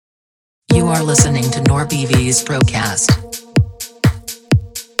You are listening to NorBV's Procast.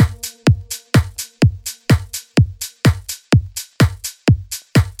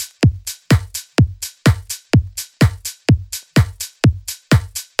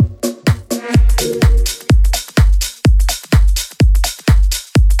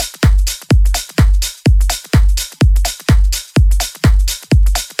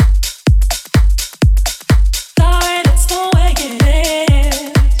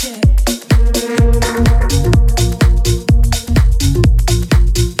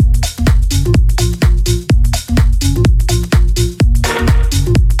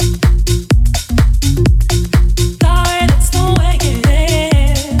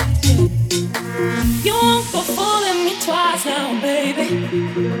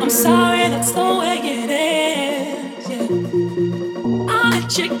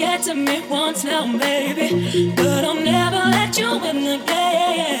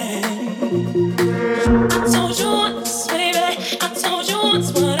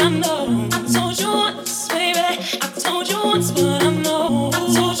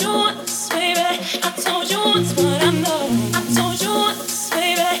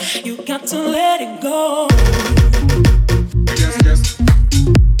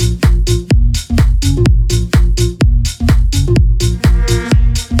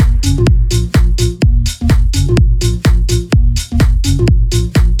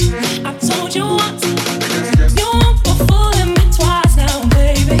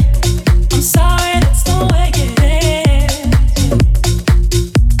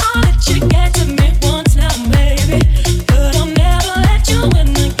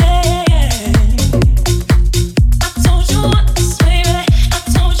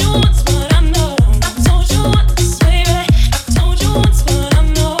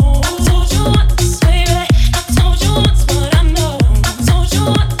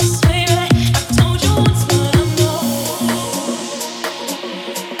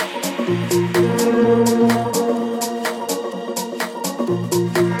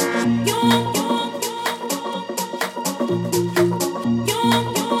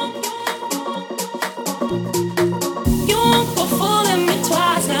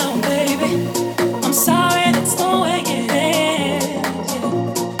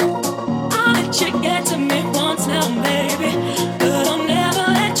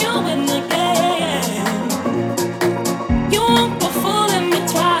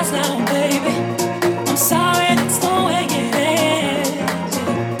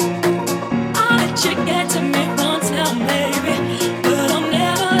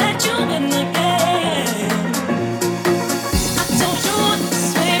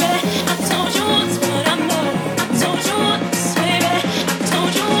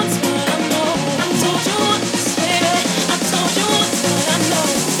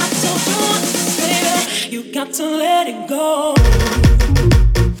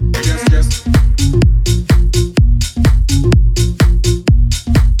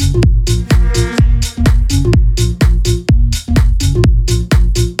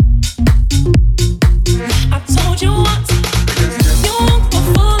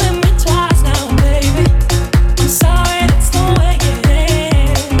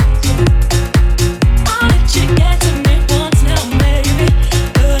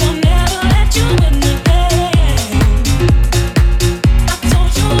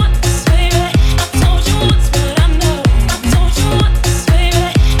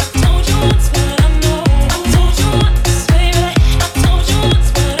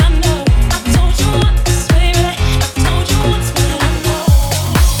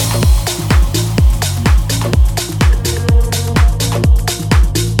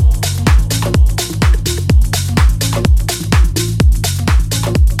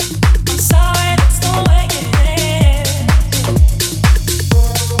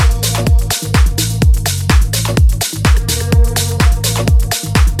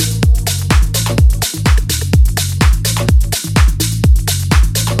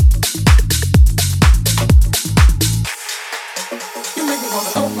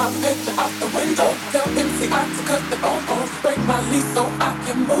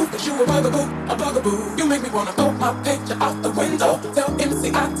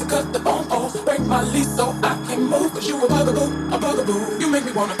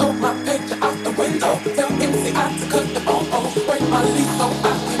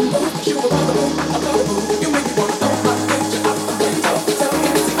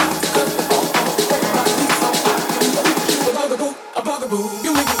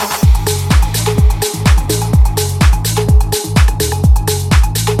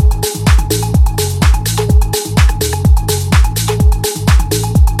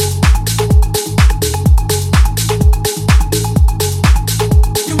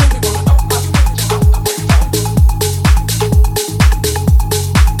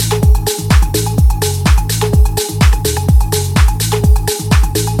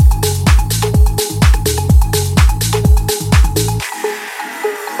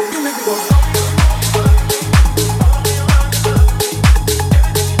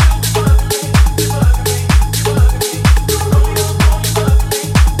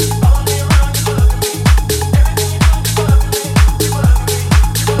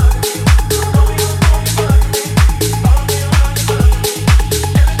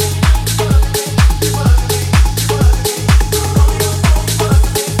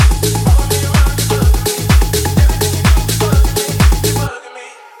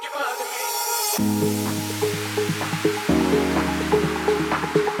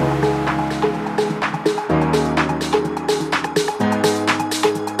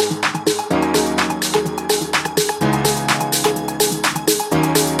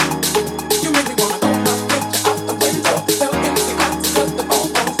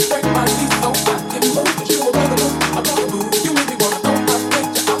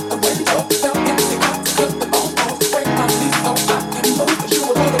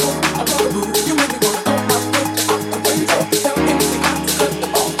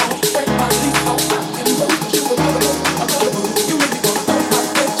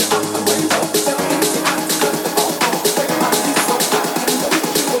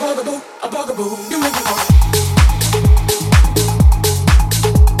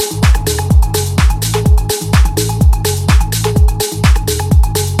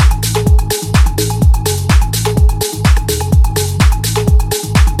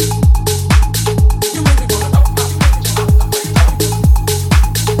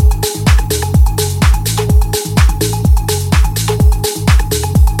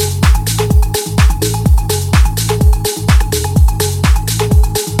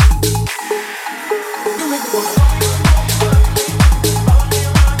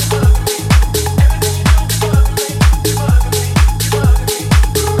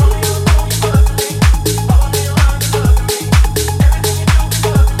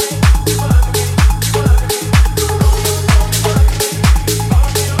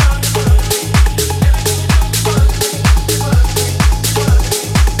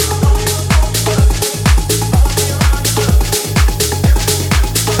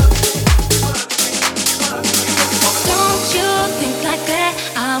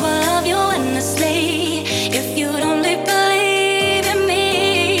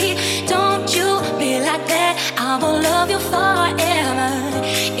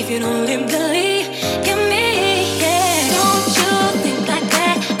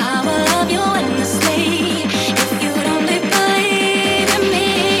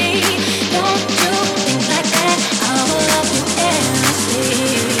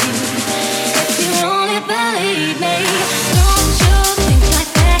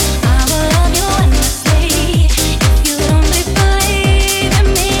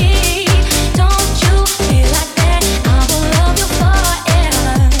 Don't you feel like that? I will love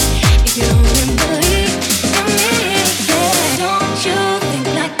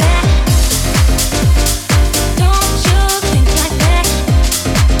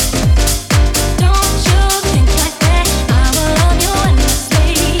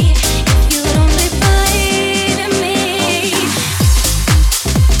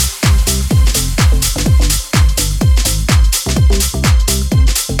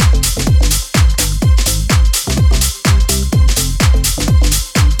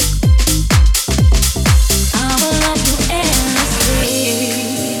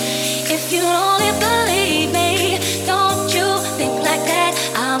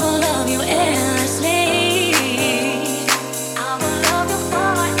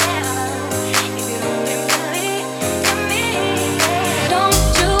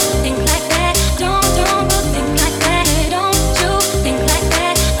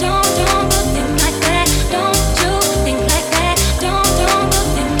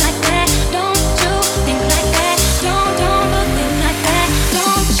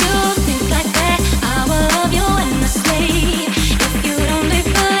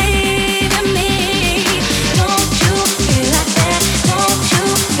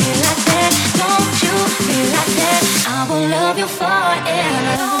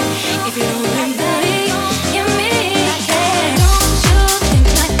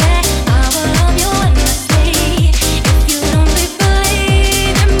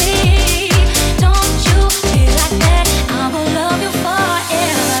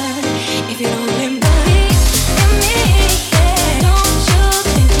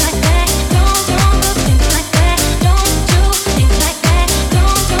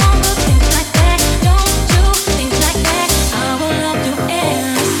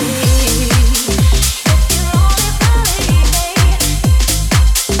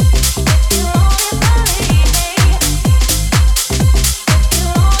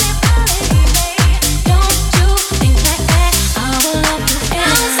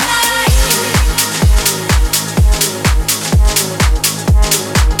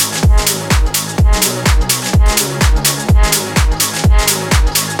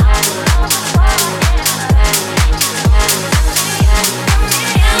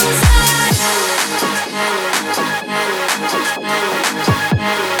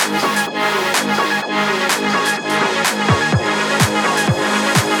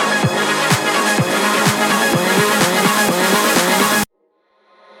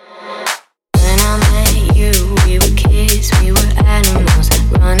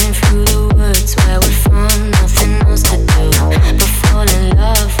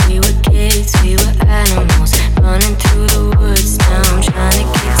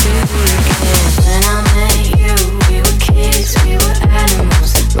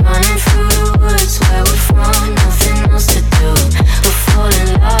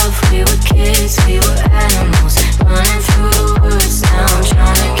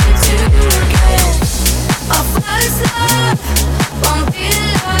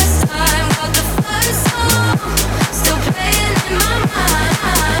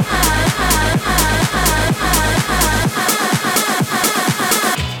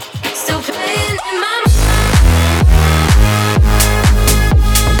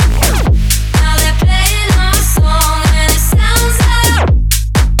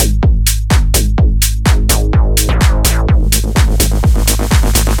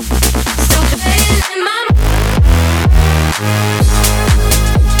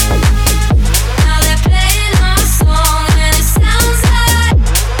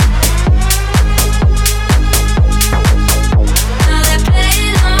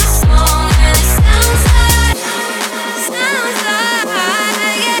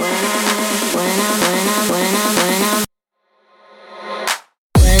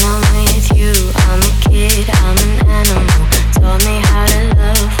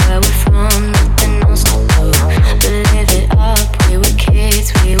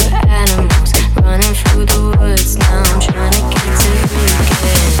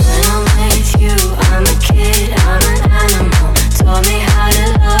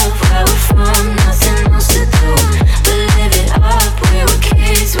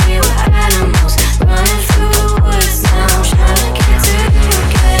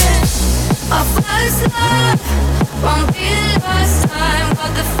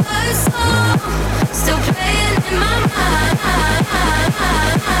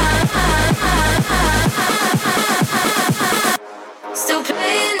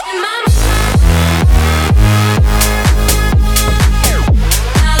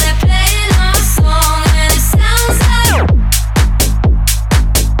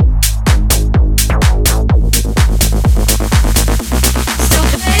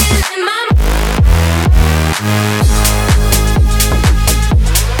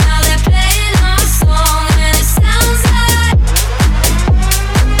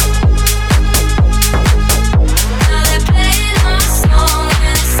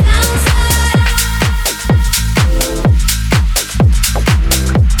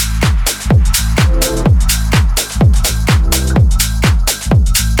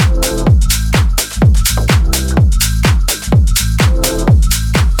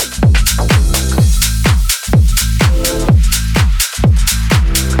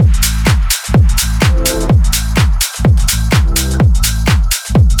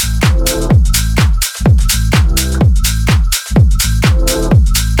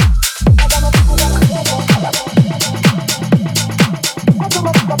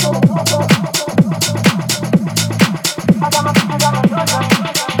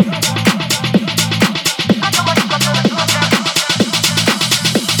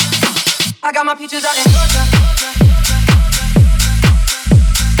got my peaches out in Georgia.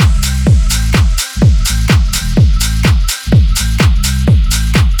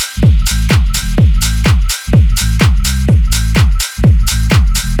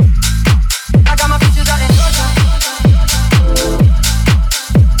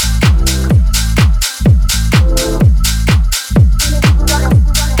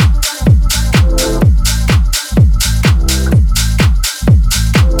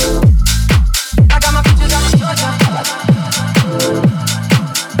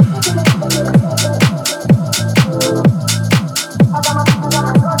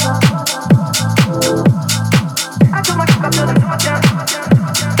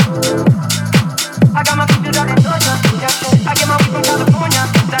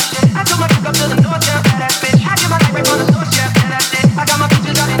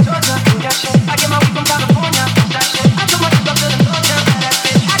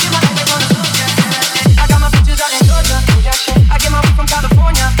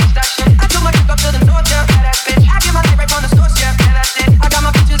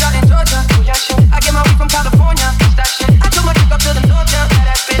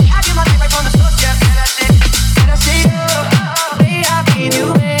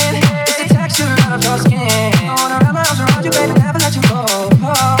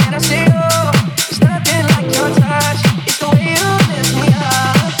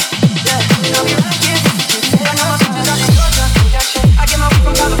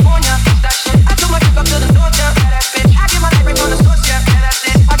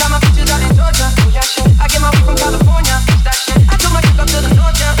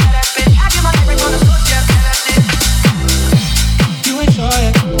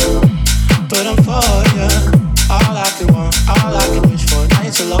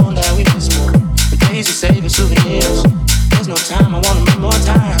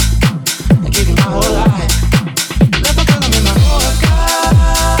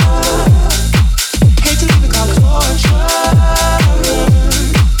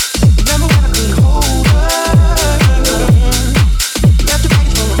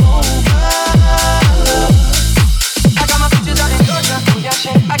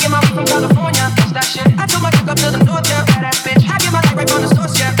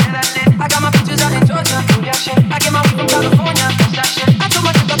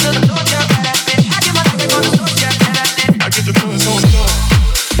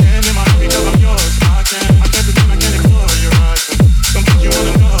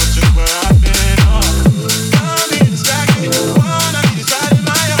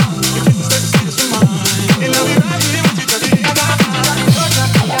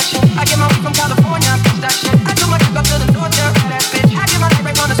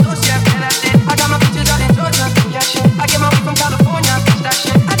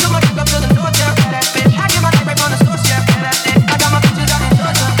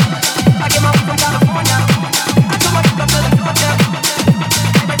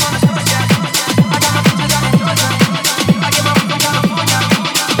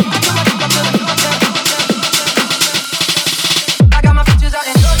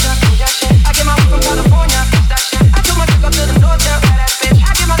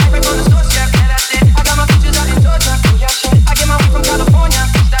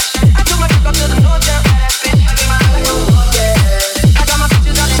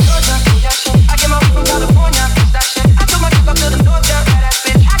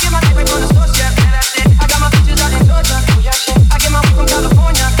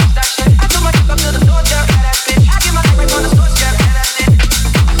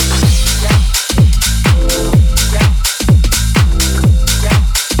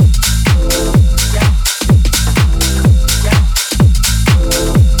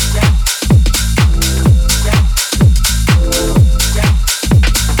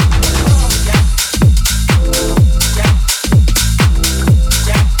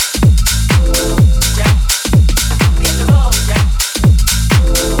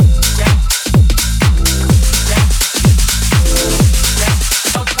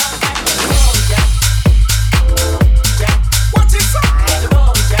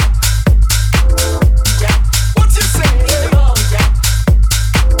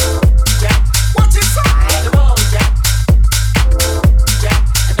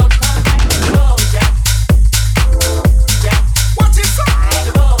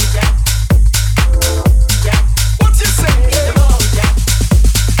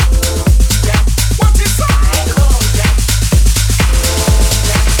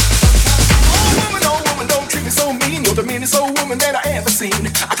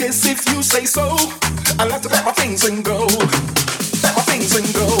 say so. I like to pack my things and go. Pack my things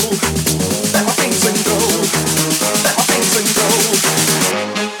and go.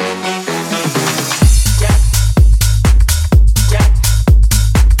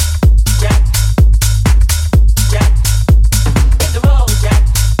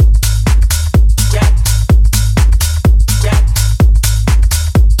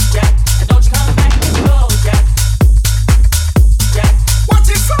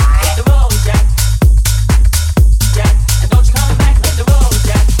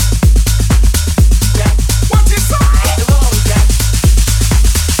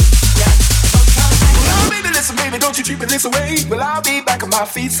 my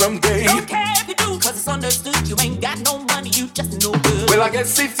feet someday. Don't care if you do, cause it's understood. You ain't got no money, you just no good. Well, I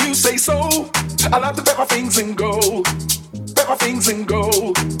guess if you say so, I'll have to pack my things and go. Pack my things and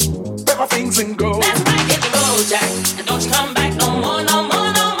go. Pack my things and go. That's right, hit the road, Jack. And don't you come back no more, no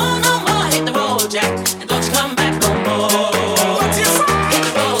more, no more, no more. Hit the road, Jack. And don't you come back no more. What you say? Hit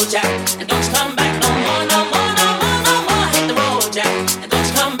the road, Jack. And don't you come back no more, no more, no more, no more. Hit the road, Jack. And don't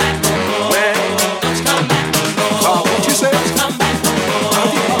you come back no more. Well, don't you come back no more. what you say? Don't you come back no more. I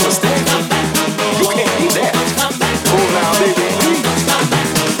didn't understand. Come back no more. You can't do that. Don't you come back no Oh, more. now, baby, please. Don't you come back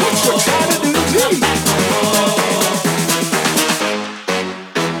no more. What you trying to do, Come please? back no more.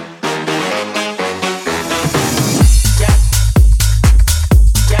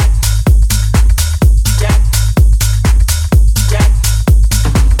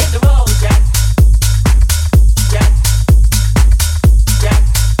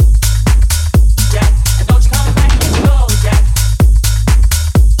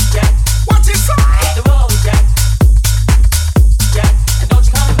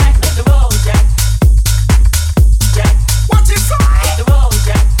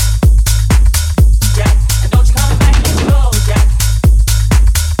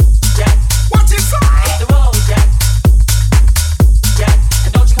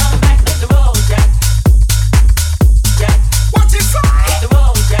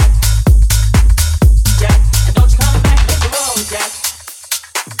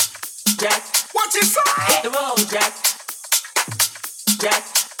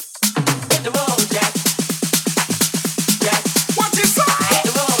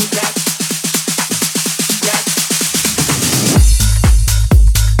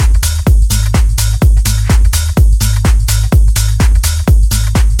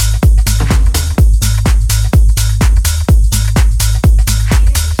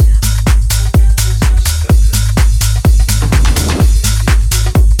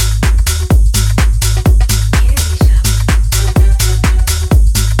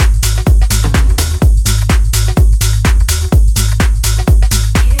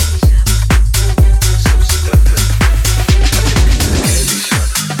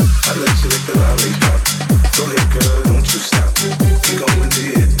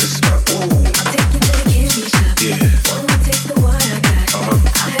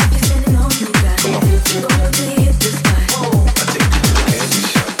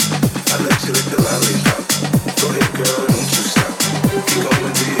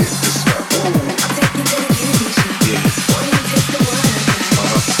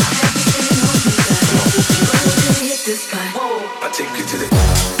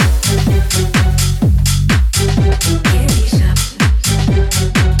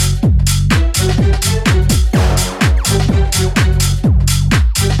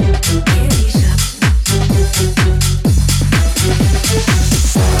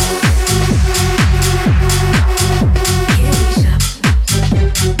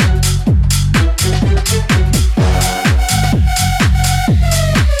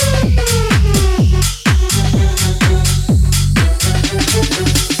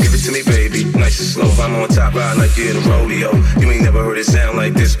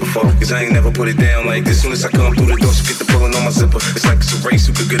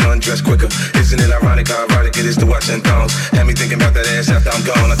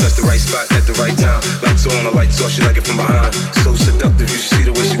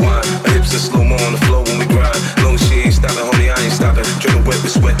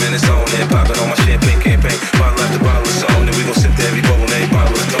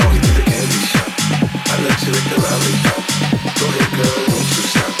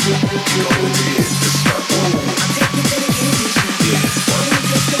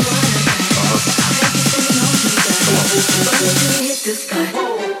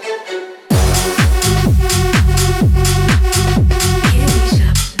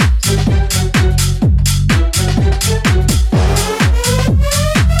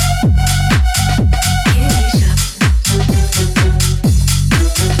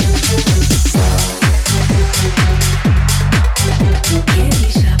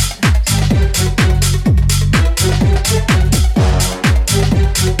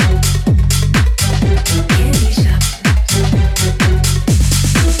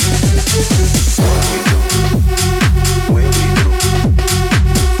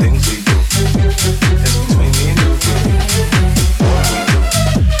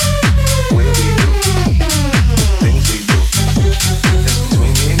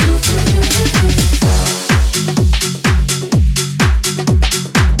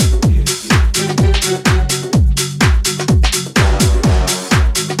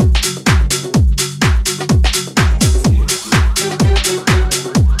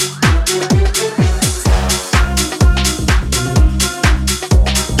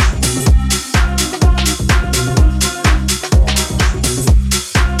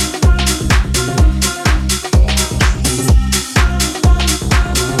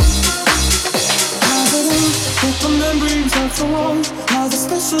 for one. All the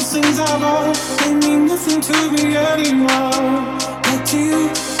special things I want, they mean nothing to me anymore. Back to you,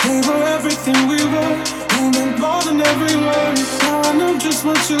 they were everything we were. You meant more than every word. Now I know just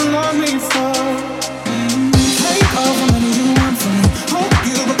what you love me for. Take all the money you want from me. Hope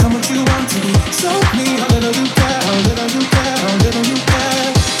you become what you want to be. Show me how little you care, how little you care, how little you care.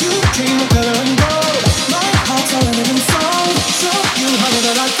 You dream of glitter and gold. My heart's already been sold. Show you how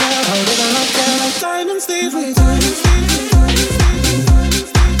little I care, how little I care. Like diamonds leave with diamonds leave with diamonds leave with diamonds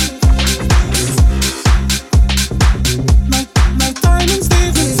like diamonds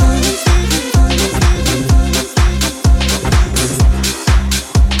leave with diamonds leave with diamonds leave with diamonds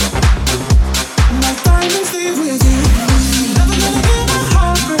like diamonds leave with you. Never gonna give my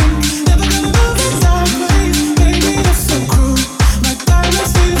heart break. Never gonna move it sideways. Baby, that's so cruel. Like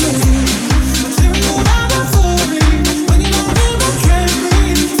diamonds leave with you. Material never for me. When you're not here, I can't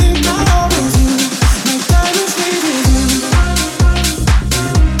breathe. Think I always do. Like diamonds leave with you.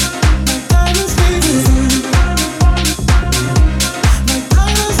 Like diamonds leave with you. Like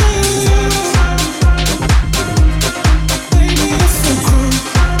diamonds leave with you. Baby, that's so cruel.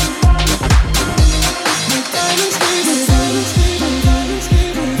 Like diamonds leave with you. Like diamonds leave with diamonds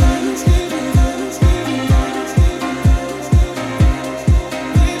leave with diamonds leave with diamonds leave with diamonds leave with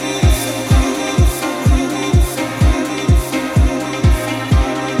baby, it's so cruel.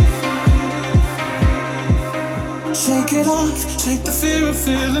 Shake it off, take the fear of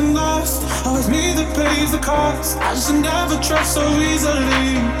feeling lost. Always me that pays the cost. I just never trust so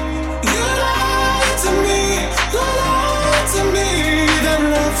easily. You lied to me, then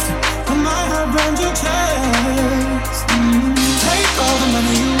left. Put my heart round your chest. Take all the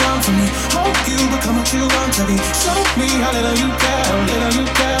money you want from me. Hope you become what you want to be. Show me how little you care, how little you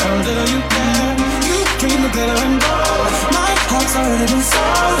care, how little you care. You dream of glitter and gold. My heart's already been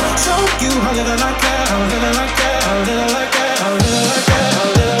sold. Show you how little I care, how little I care, how little I care, how little I care, how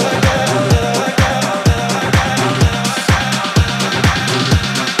little I care, how little I care, how little I care, how little I care.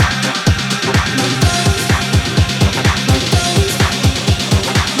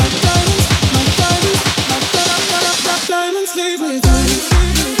 Diamonds leave with diamonds.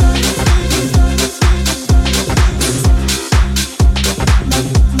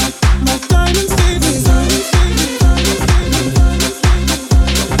 Like diamonds leave with diamonds.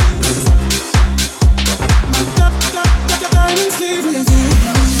 Diamonds leave with you.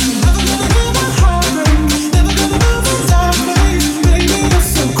 Never gonna give my heart break. Never gonna move it sideways. Baby, you're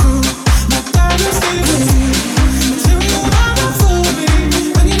so cruel. Like diamonds leave with you. Material never for me.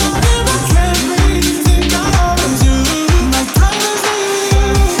 When you're not here, I can't breathe. Think I always do. Like diamonds leave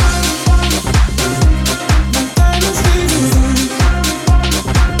with you. Like diamonds leave with you.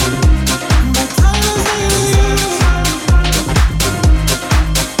 Like diamonds leave with you.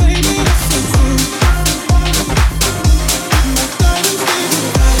 Baby, you're so cruel. Like diamonds leave with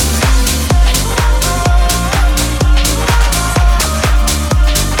you.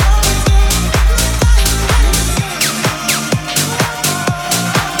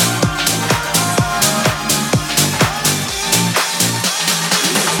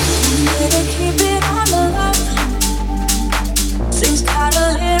 Better keep it on the low. Things got a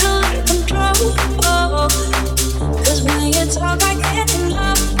little control. Cause when you talk, I get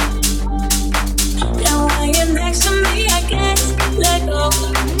enough. And when you're next to me, I can't let go.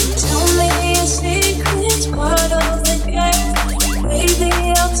 Tell me your secrets, part of the game. Baby,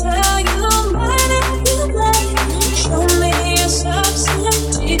 I'll tell you mine if you like. Show me your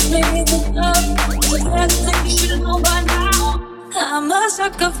substance, teach me the love. The best thing you should know by now. I'm a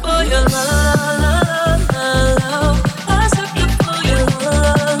sucker for your love. A sucker for your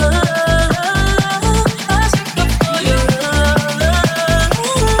love. A sucker for your love.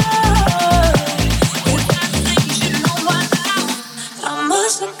 The best thing you should know by now. I'm a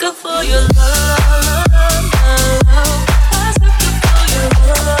sucker for your love. A sucker for your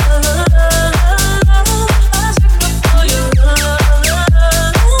love. A sucker for your love.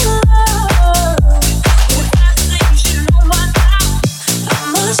 The best thing you should know by now.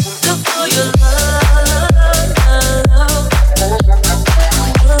 I'm a sucker for your love.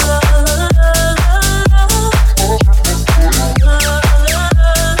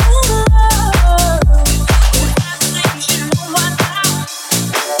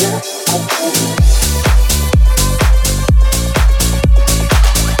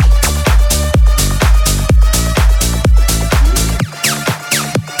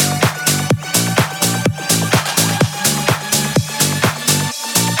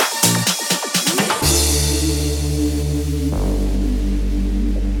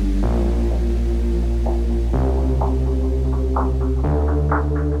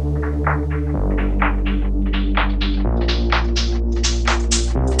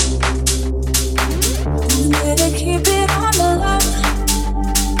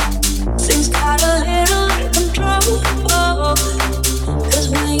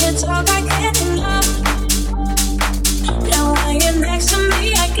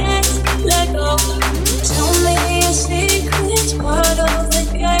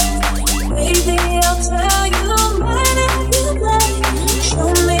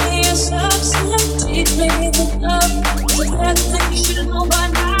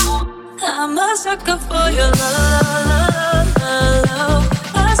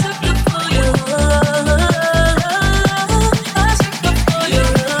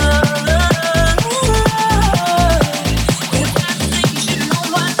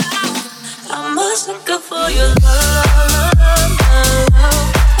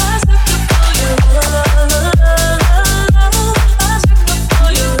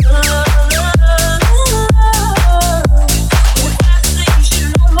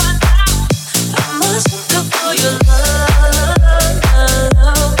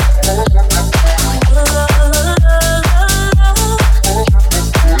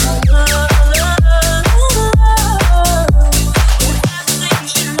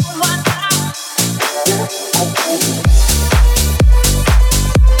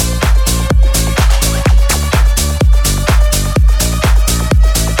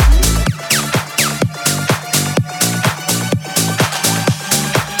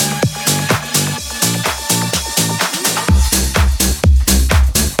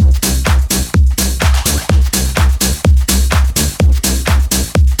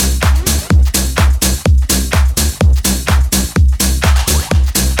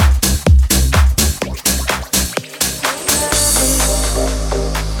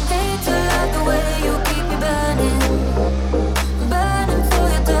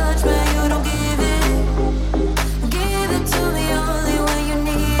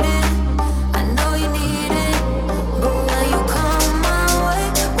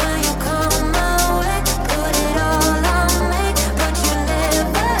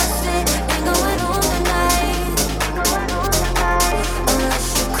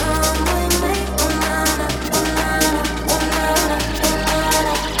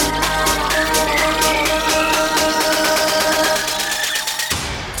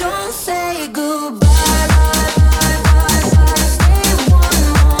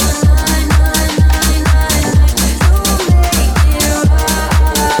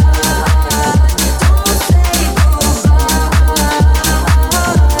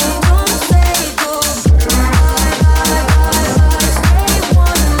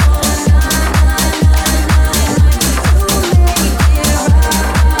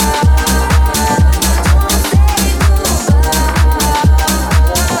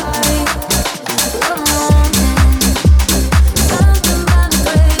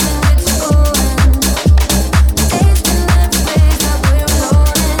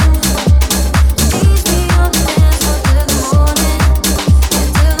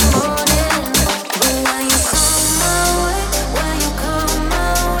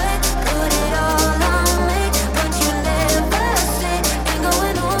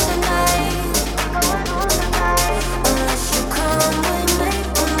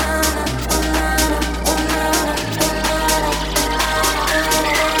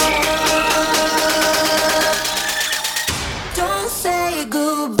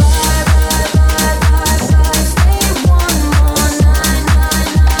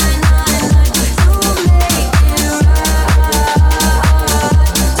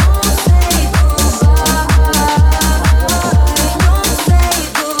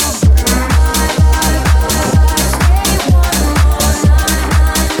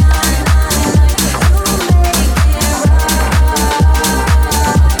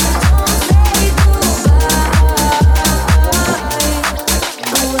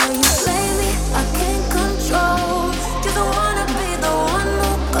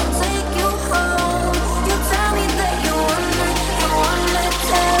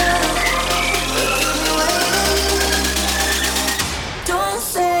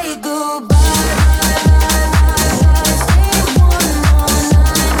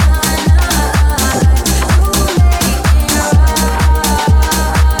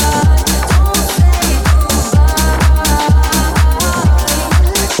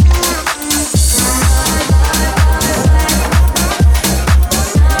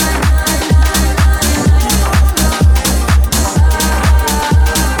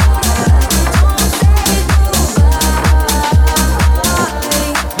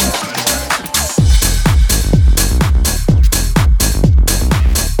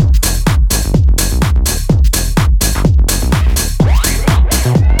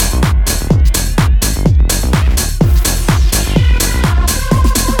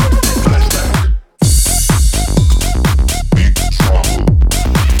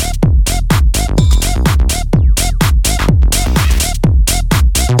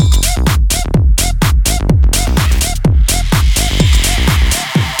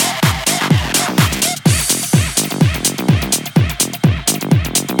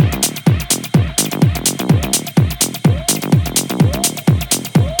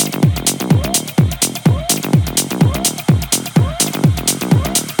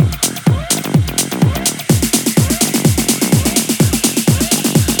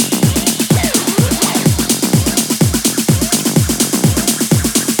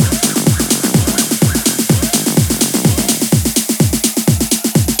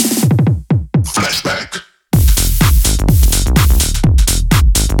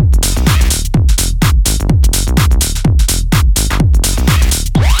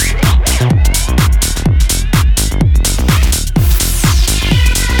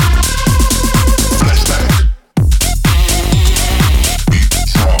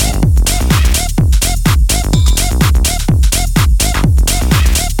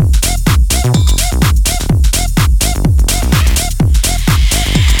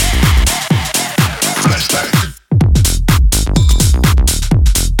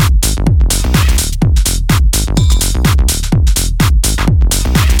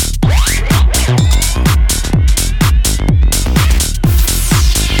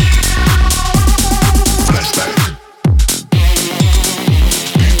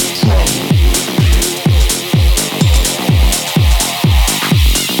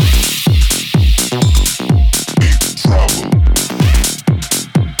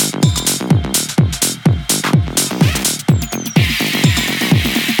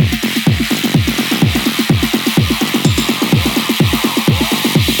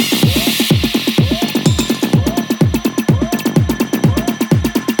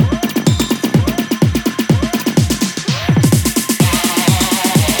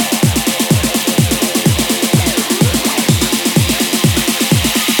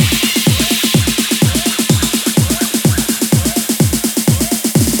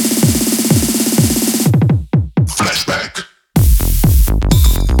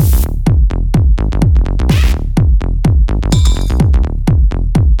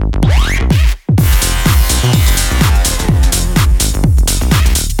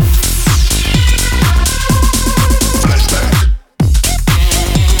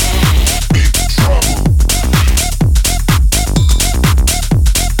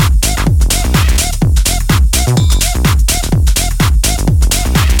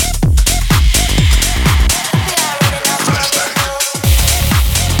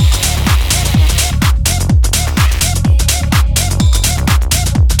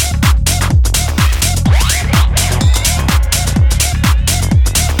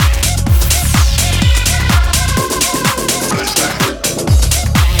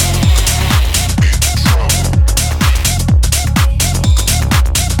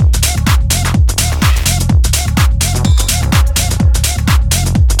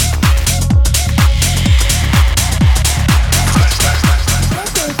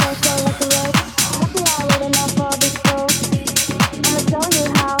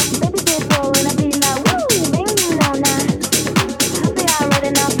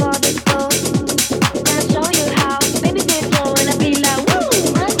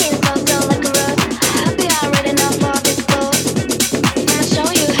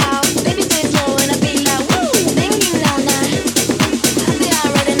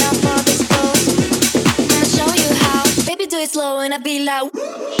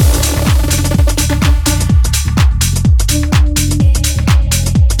 like.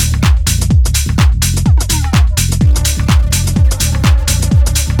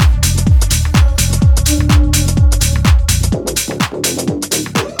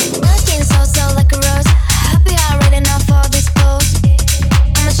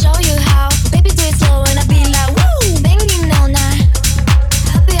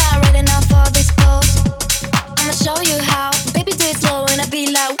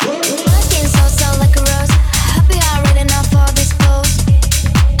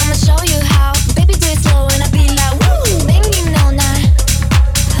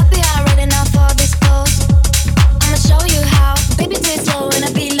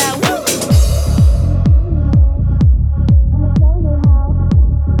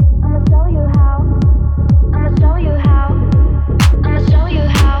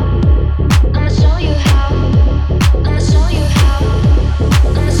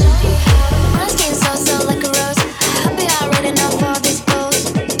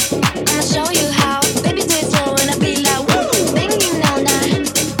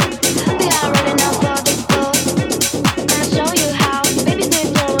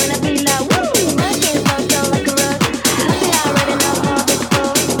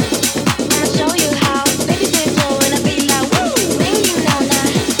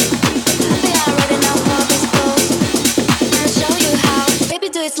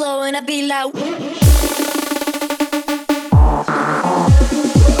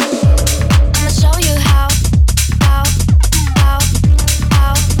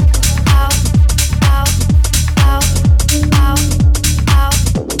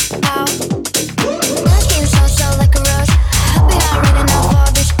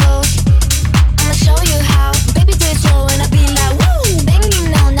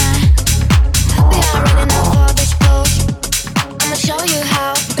 Show you how,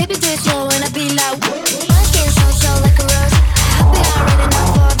 baby, do it slow and I be like.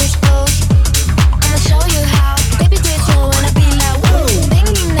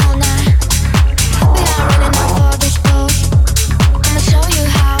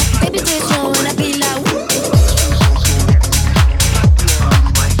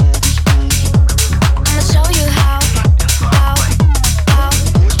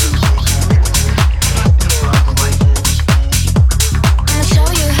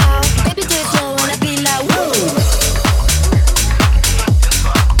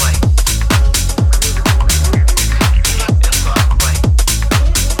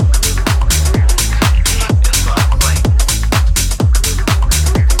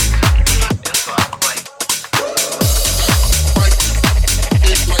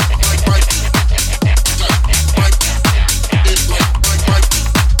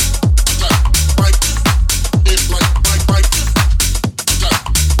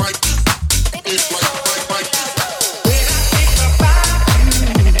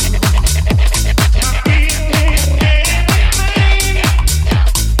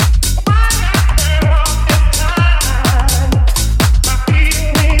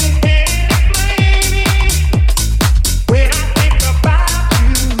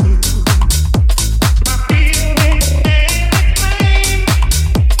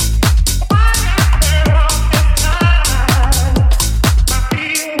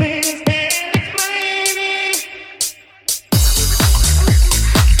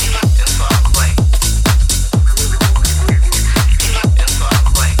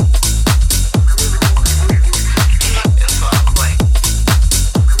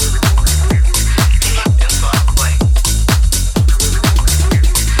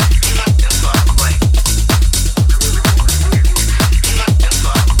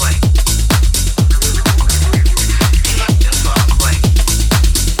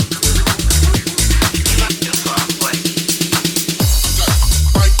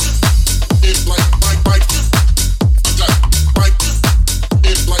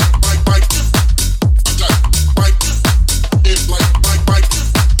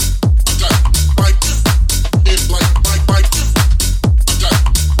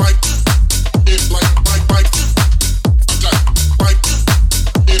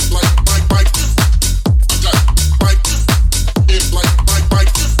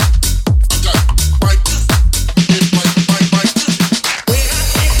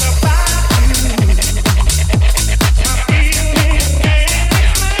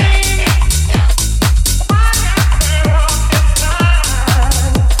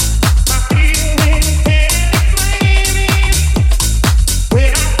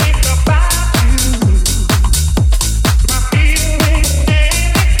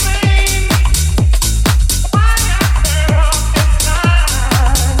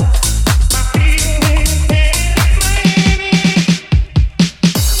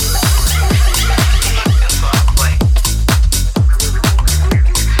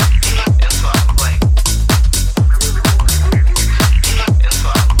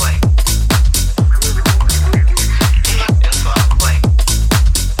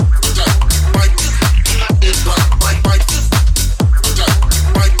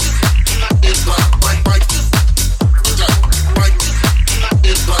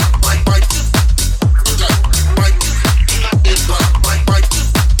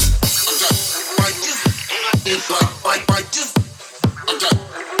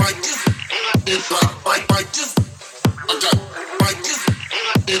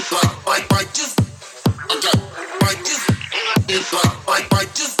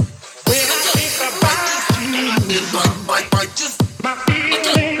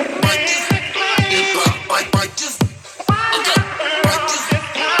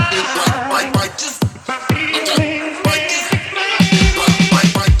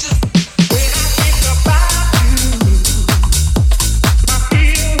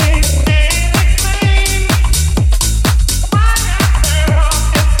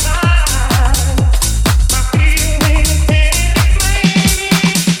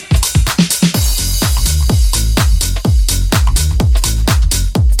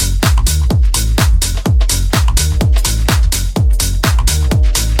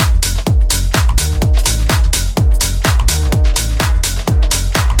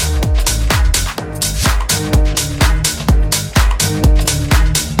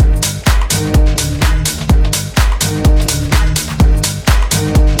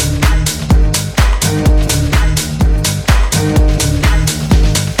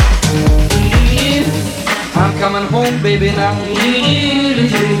 baby, now.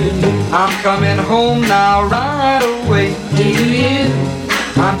 I'm coming home now right away.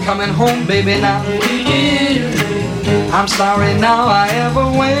 I'm coming home, baby, now. I'm sorry now I ever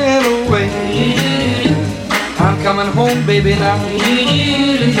went away. I'm coming home, baby, now.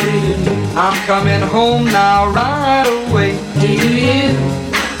 I'm coming home now right away.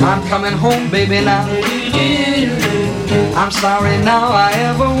 I'm coming home, baby, now. I'm sorry now I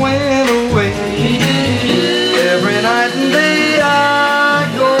ever went away. Every night and day I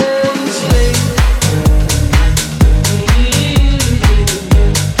go and stay.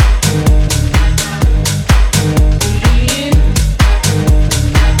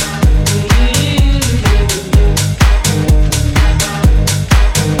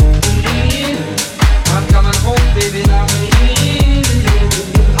 I'm coming home, baby, now.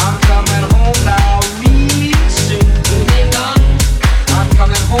 I'm coming home now real soon. I'm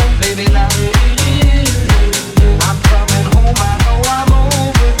coming home, baby, now. I'm coming home, I know I'm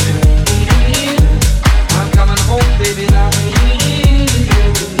overdue. I'm coming home, baby, now.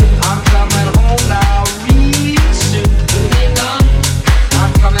 I'm coming home now real soon.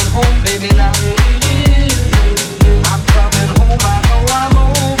 I'm coming home, baby, now. I'm coming home, I know I'm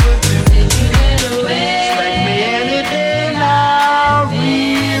overdue. Expect me any day now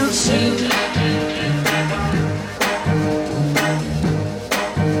real soon.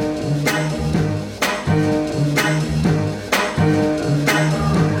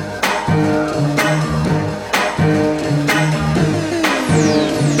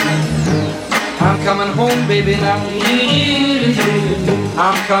 I'm coming home, baby, now.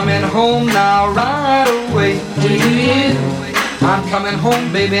 I'm coming home now right away. I'm coming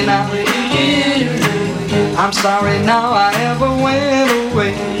home, baby, now. I'm sorry now I ever went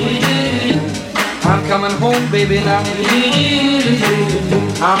away. I'm coming home, baby, now.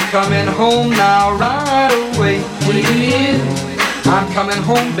 I'm coming home now right away. I'm coming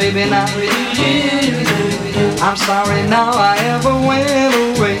home, baby, now. I'm sorry now I ever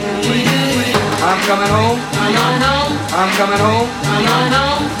went away. I'm coming home. I'm coming home.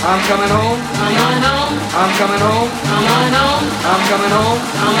 I'm coming home. I'm coming home. I'm coming home.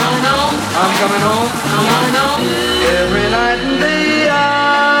 I'm coming home. Every night and day I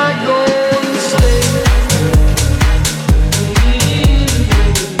go and stay.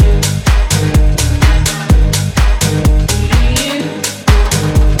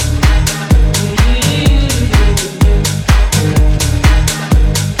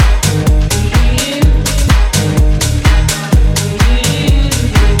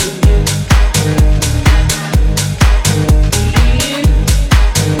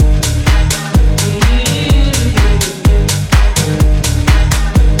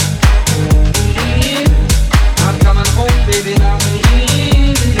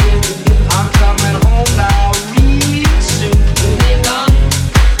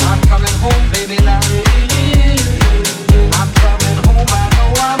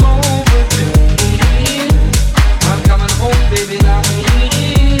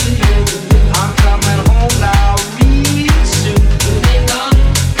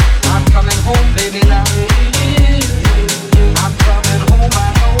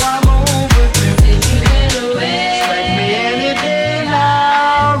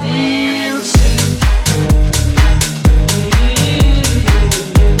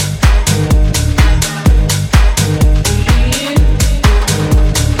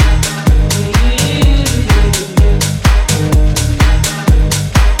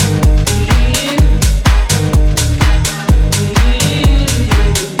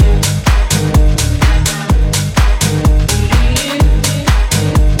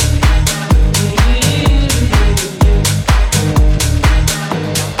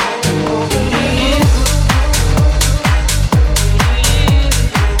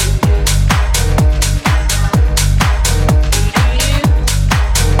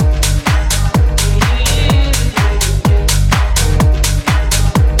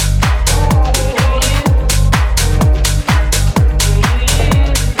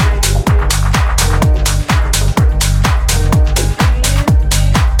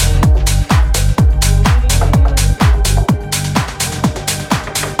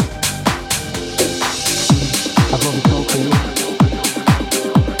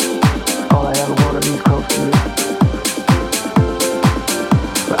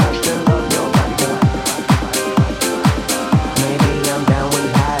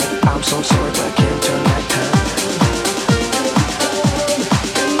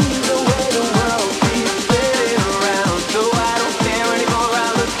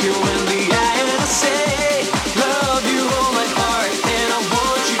 you in the eye and I say, love you, hold my heart, and I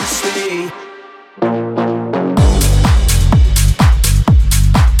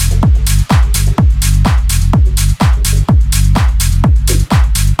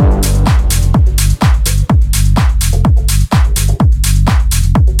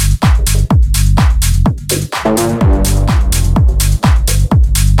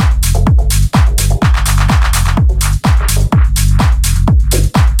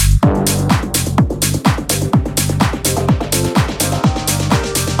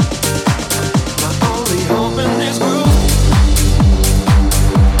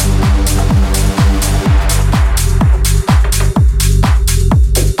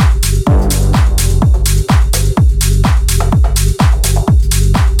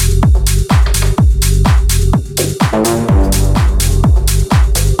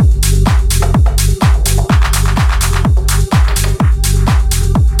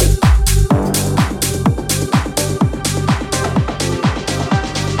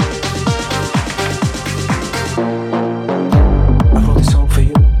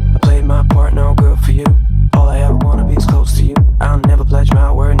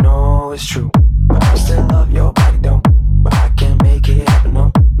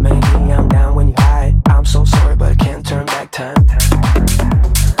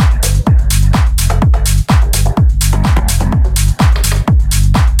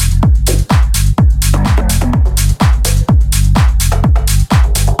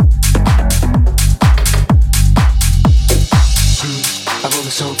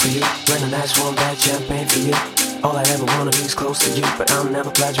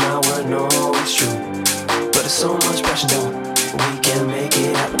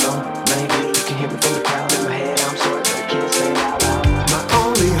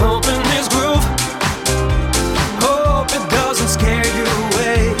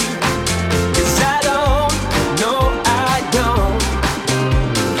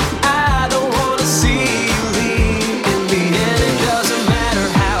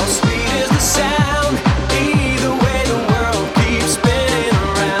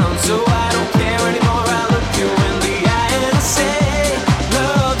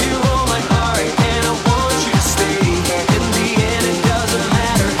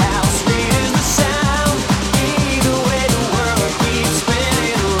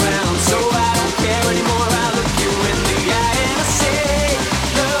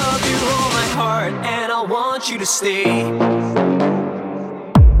want you to stay.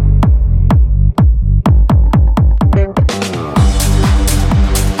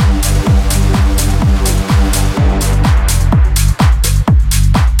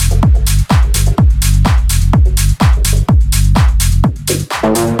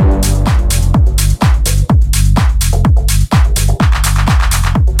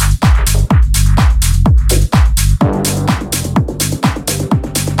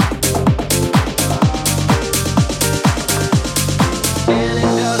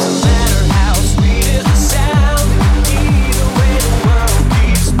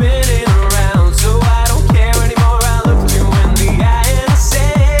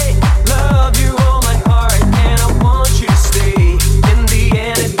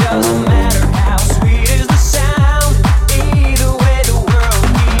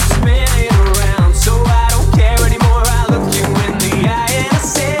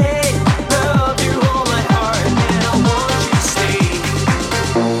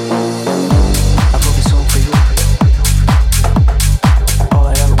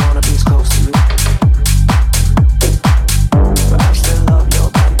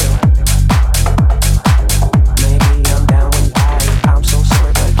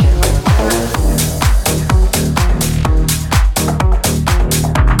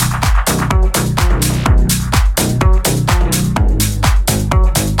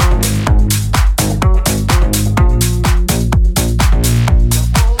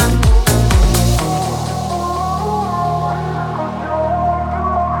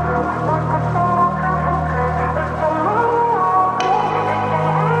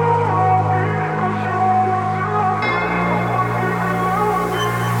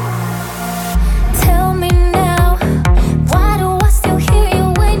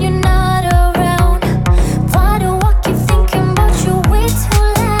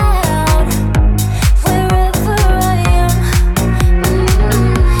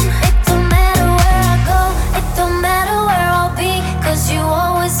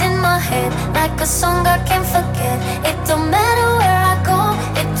 It don't matter where I go,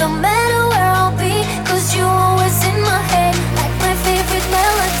 it don't matter where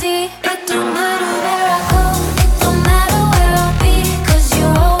I'll be, 'cause you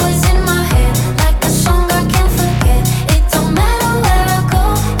always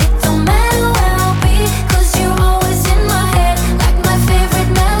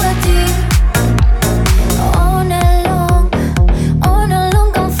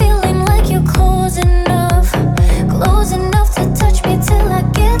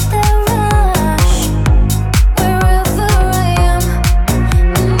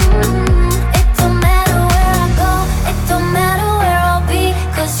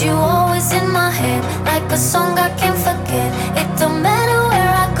you always in my head, like a song